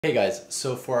Hey guys,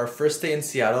 so for our first day in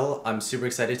Seattle, I'm super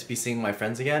excited to be seeing my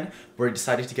friends again. We're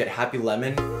deciding to get Happy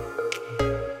Lemon.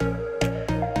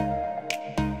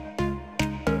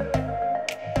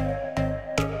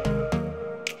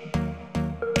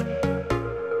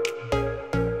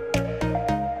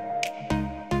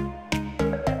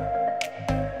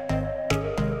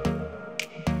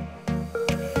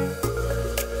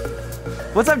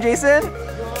 What's up, Jason?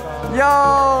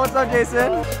 Yo, what's up,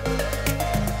 Jason?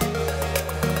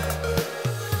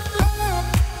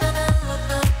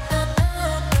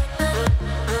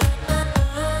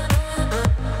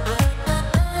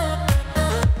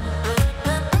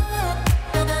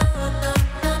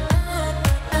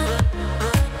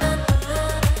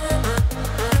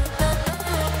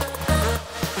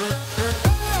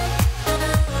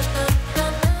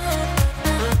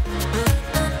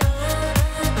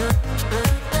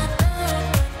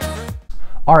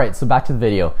 Alright, so back to the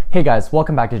video. Hey guys,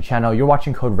 welcome back to the channel. You're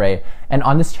watching Code Ray, and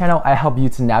on this channel, I help you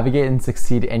to navigate and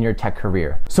succeed in your tech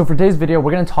career. So for today's video,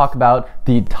 we're going to talk about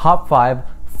the top 5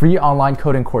 free online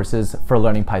coding courses for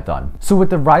learning Python. So with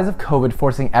the rise of COVID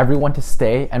forcing everyone to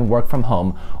stay and work from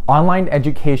home, online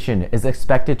education is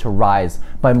expected to rise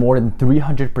by more than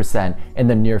 300% in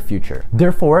the near future.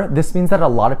 Therefore, this means that a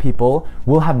lot of people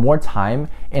will have more time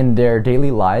in their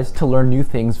daily lives to learn new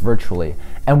things virtually.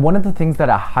 And one of the things that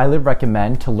I highly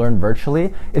recommend to learn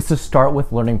virtually is to start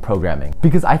with learning programming.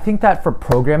 Because I think that for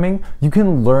programming, you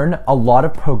can learn a lot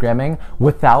of programming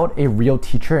without a real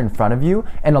teacher in front of you,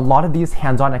 and a lot of these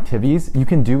hands-on activities you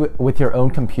can do with your own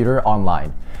computer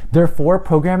online. Therefore,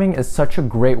 programming is such a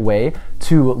great way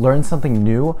to learn something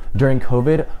new during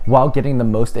COVID while getting the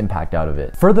most impact out of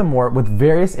it. Furthermore, with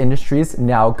various industries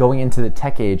now going into the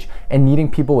tech age and needing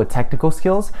people with technical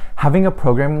skills, having a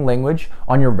programming language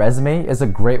on your resume is a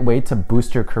great way to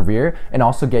boost your career and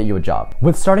also get you a job.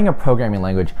 With starting a programming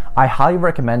language, I highly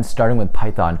recommend starting with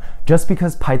Python, just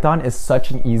because Python is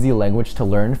such an easy language to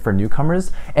learn for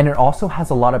newcomers, and it also has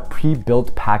a lot of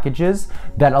pre-built packages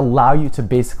that allow you to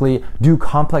basically do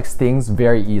complex things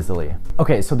very easily.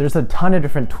 Okay, so there's a ton of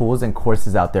different tools and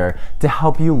courses out there to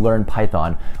help you learn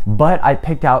Python, but I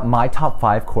picked out my top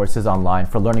 5 courses online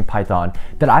for learning Python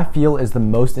that I feel is the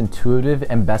most intuitive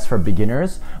and best for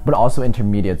beginners, but also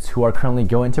intermediates who are currently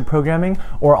going into programming,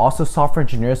 or also software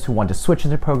engineers who want to switch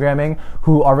into programming,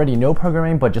 who already know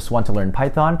programming but just want to learn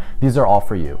Python. These are all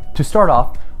for you. To start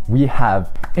off, we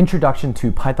have Introduction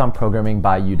to Python Programming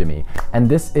by Udemy. And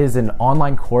this is an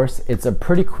online course. It's a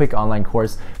pretty quick online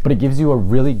course, but it gives you a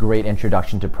really great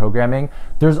introduction to programming.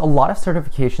 There's a lot of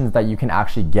certifications that you can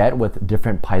actually get with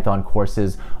different Python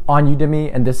courses on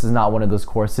Udemy, and this is not one of those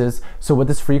courses. So with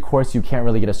this free course, you can't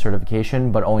really get a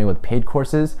certification, but only with paid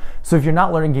courses. So if you're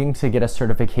not learning to get a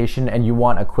certification and you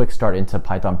want a quick start into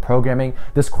Python programming,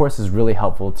 this course is really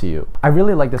helpful to you. I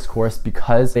really like this course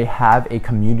because they have a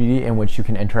community in which you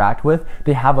can interact with.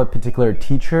 They have a particular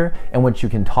teacher in which you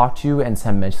can talk to and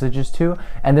send messages to,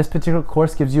 and this particular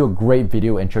course gives you a great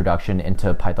video introduction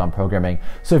into Python programming.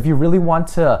 So if you really want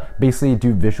to basically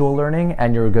do visual learning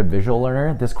and you're a good visual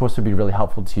learner, this course would be really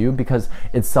helpful to you because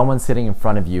it's someone sitting in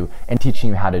front of you and teaching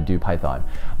you how to do Python.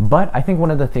 But I think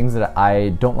one of the things that I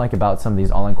don't like about some of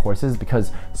these online courses,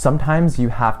 because sometimes you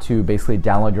have to basically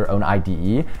download your own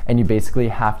IDE, and you basically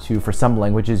have to, for some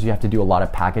languages, you have to do a lot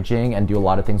of packaging and do a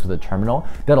lot of things with a terminal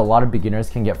that a lot of beginners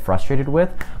can get frustrated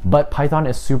with. But Python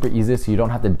is super easy, so you don't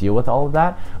have to deal with all of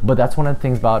that. But that's one of the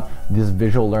things about this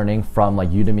visual learning from like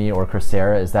Udemy or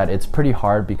Coursera, is that it's pretty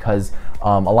hard because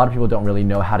a lot of people don't really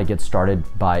know how to get started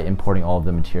by importing all of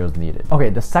the materials needed. Okay,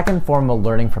 the second form of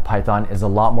learning for Python is a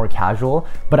lot more casual,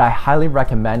 but I highly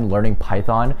recommend learning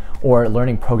Python or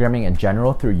learning programming in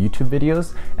general through YouTube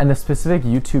videos. And the specific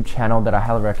YouTube channel that I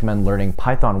highly recommend learning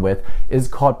Python with is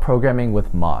called Programming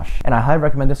with Mosh. And I highly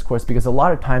recommend this course because a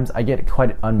lot of times I get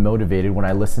quite unmotivated when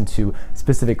I listen to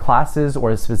specific classes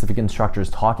or specific instructors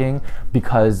talking,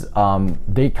 because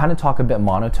they kind of talk a bit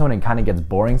monotone and kind of gets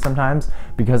boring sometimes,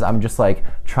 because I'm just like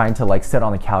trying to like sit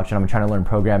on the couch and I'm trying to learn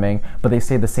programming, but they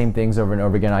say the same things over and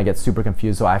over again. I get super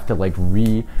confused, so I have to like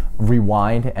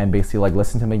rewind and basically like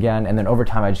listen to them again, and then over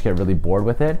time I just get really bored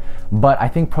with it. But I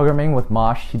think Programming with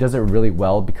Mosh, he does it really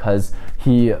well because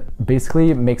he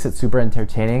basically makes it super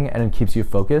entertaining and it keeps you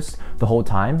focused the whole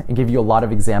time and give you a lot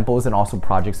of examples and also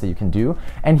projects that you can do.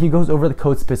 And he goes over the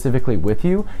code specifically with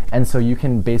you, and so you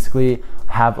can basically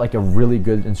have like a really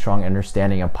good and strong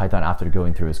understanding of Python after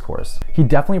going through his course. He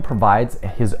definitely provides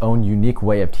his own unique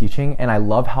way of teaching, and I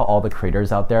love how all the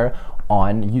creators out there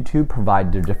on YouTube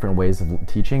provide their different ways of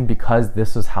teaching because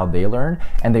this is how they learn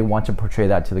and they want to portray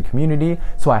that to the community.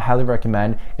 So I highly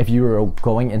recommend, if you're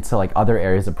going into like other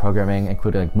areas of programming,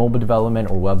 including like mobile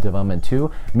development or web development too,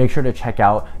 make sure to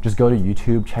just go to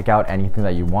YouTube, check out anything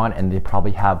that you want, and they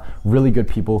probably have really good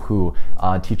people who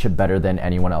teach it better than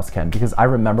anyone else can. Because I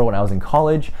remember when I was in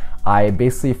college, I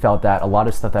basically felt that a lot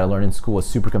of stuff that I learned in school was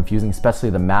super confusing, especially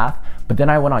the math. But then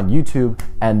I went on YouTube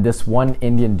and this one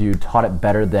Indian dude taught it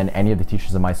better than any of the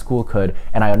teachers in my school could,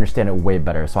 and I understand it way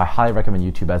better. So I highly recommend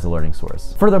YouTube as a learning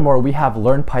source. Furthermore, we have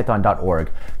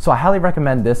learnpython.org. So I highly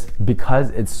recommend this because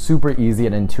it's super easy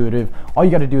and intuitive. All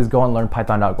you got to do is go on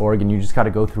learnpython.org and you just got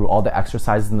to go through all the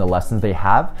exercises and the lessons they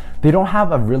have. They don't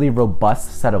have a really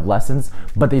robust set of lessons,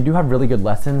 but they do have really good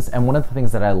lessons. And one of the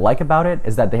things that I like about it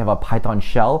is that they have a Python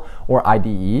shell or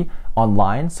IDE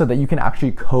online so that you can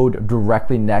actually code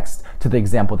directly next to the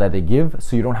example that they give,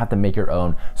 so you don't have to make your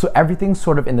own. So everything's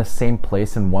sort of in the same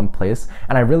place, in one place,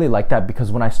 and I really like that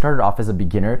because when I started off as a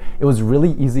beginner, it was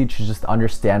really easy to just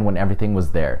understand when everything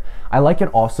was there. I like it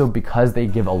also because they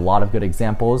give a lot of good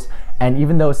examples, and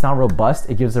even though it's not robust,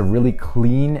 it gives a really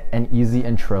clean and easy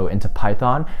intro into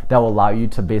Python that will allow you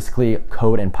to basically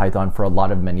code in Python for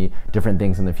many different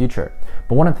things in the future.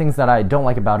 But one of the things that I don't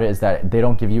like about it is that they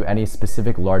don't give you any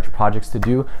specific large projects to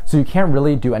do, so you can't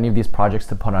really do any of these projects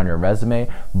to put on your resume,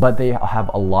 but they have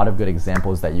a lot of good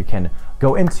examples that you can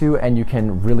go into and you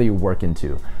can really work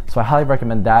into. So I highly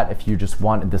recommend that if you just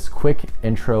want this quick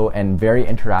intro and very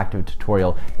interactive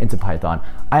tutorial into Python.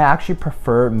 I actually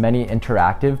prefer many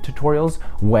interactive tutorials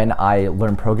when I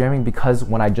learn programming, because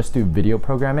when I just do video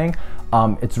programming,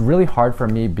 it's really hard for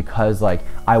me because like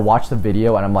I watch the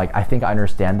video and I'm like, I think I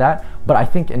understand that. But I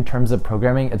think in terms of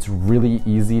programming, it's really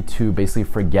easy to basically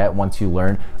forget once you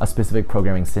learn a specific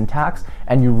programming syntax,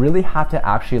 and you really have to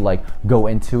actually like go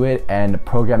into it and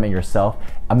program it yourself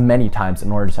many times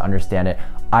in order to understand it.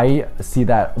 I see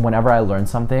that whenever I learn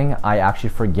something, I actually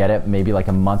forget it maybe like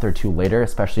a month or two later,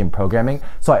 especially in programming.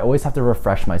 So I always have to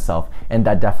refresh myself, and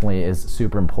that definitely is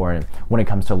super important when it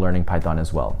comes to learning Python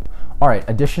as well. All right,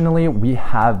 additionally, we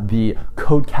have the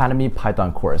Codecademy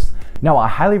Python course. Now, I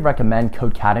highly recommend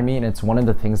Codecademy, and it's one of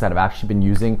the things that I've actually been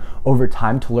using over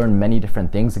time to learn many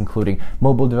different things, including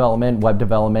mobile development, web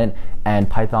development, and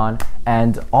Python.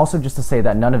 And also just to say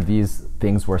that none of these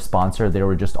things were sponsored, they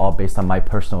were just all based on my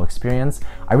personal experience.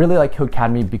 I really like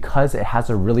Codecademy because it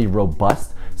has a really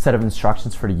robust set of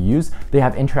instructions for to use. They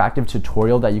have interactive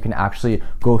tutorial that you can actually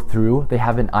go through. They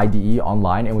have an IDE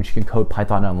online in which you can code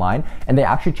Python online, and they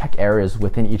actually check errors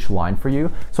within each line for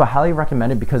you. So I highly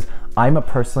recommend it because I'm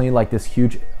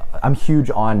I'm huge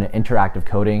on interactive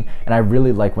coding, and I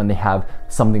really like when they have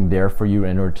something there for you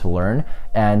in order to learn.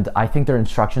 And I think their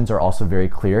instructions are also very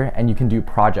clear, and you can do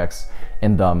projects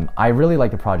in them. I really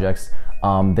like the projects.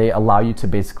 They allow you to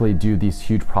basically do these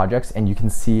huge projects, and you can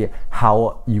see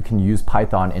how you can use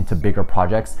Python into bigger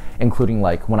projects, including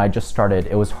like when I just started,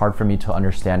 it was hard for me to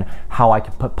understand how I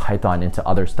could put Python into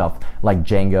other stuff like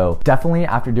Django. Definitely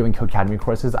after doing Codecademy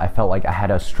courses, I felt like I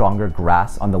had a stronger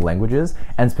grasp on the languages,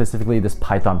 and specifically this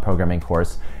Python programming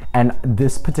course. And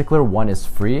this particular one is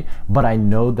free, but I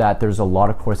know that there's a lot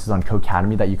of courses on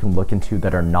Codecademy that you can look into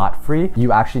that are not free.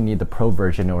 You actually need the pro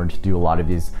version in order to do a lot of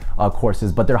these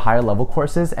courses, but they're higher level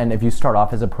courses. And if you start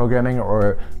off as a programmer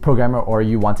or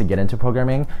you want to get into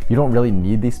programming, you don't really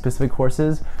need these specific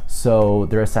courses. So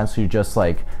they're essentially just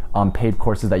like paid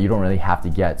courses that you don't really have to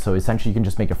get. So essentially you can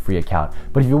just make a free account.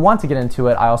 But if you want to get into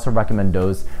it, I also recommend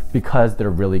those because they're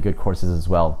really good courses as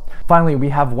well. Finally, we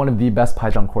have one of the best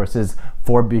Python courses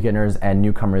for beginners and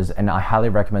newcomers, and I highly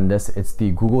recommend this. It's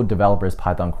the Google Developers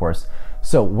Python course.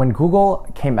 So when Google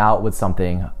came out with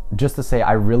something, just to say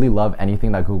I really love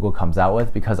anything that Google comes out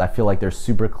with because I feel like they're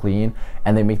super clean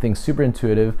and they make things super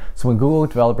intuitive. So when Google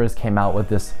Developers came out with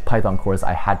this Python course,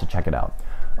 I had to check it out.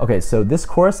 Okay, so this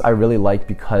course I really like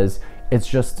because it's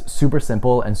just super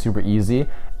simple and super easy,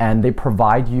 and they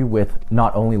provide you with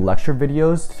not only lecture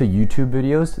videos to YouTube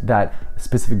videos that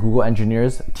specific Google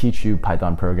engineers teach you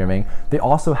Python programming, they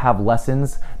also have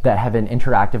lessons that have an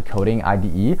interactive coding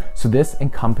IDE. So this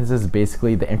encompasses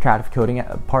basically the interactive coding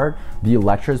part, the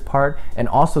lectures part, and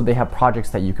also they have projects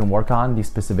that you can work on, these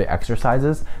specific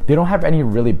exercises. They don't have any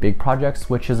really big projects,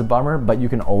 which is a bummer, but you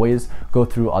can always go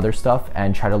through other stuff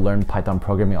and try to learn Python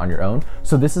programming on your own.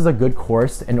 So this is a good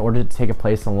course in order to take a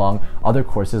place along other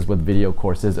courses with video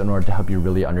courses courses in order to help you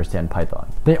really understand Python.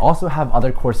 They also have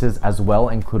other courses as well,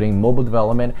 including mobile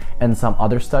development and some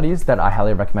other studies that I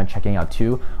highly recommend checking out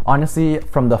too. Honestly,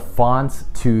 from the fonts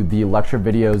to the lecture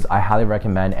videos, I highly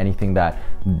recommend anything that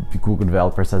Google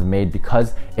developers has made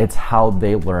because it's how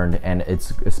they learned and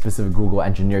it's specific Google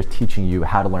engineers teaching you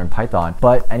how to learn Python.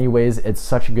 But anyways, it's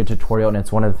such a good tutorial and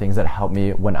it's one of the things that helped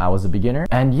me when I was a beginner.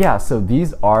 And yeah, so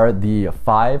these are the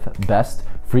 5 best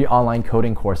free online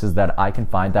coding courses that I can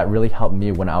find that really helped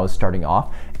me when I was starting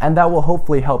off, and that will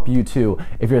hopefully help you too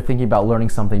if you're thinking about learning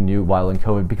something new while in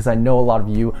COVID, because I know a lot of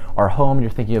you are home, you're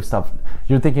thinking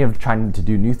of trying to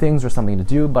do new things or something to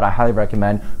do, but I highly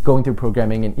recommend going through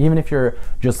programming. And even if you're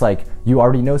just like, you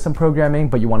already know some programming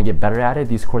but you want to get better at it,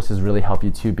 these courses really help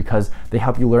you too because they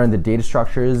help you learn the data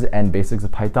structures and basics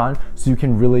of Python so you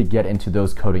can really get into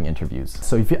those coding interviews.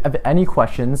 So if you have any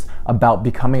questions about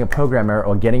becoming a programmer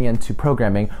or getting into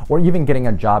programming or even getting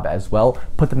a job as well,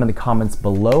 put them in the comments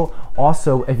below.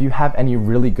 Also, if you have any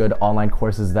really good online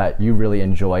courses that you really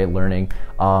enjoy learning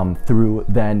through,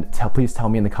 then please tell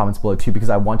me in the comments below too, because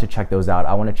I want to check those out.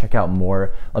 I want to check out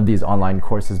more of these online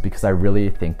courses because I really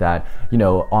think that, you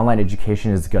know, online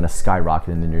education is going to skyrocket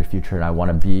in the near future, and I want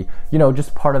to be, you know,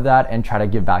 just part of that and try to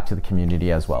give back to the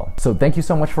community as well. So thank you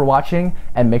so much for watching,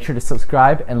 and make sure to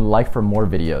subscribe and like for more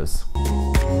videos.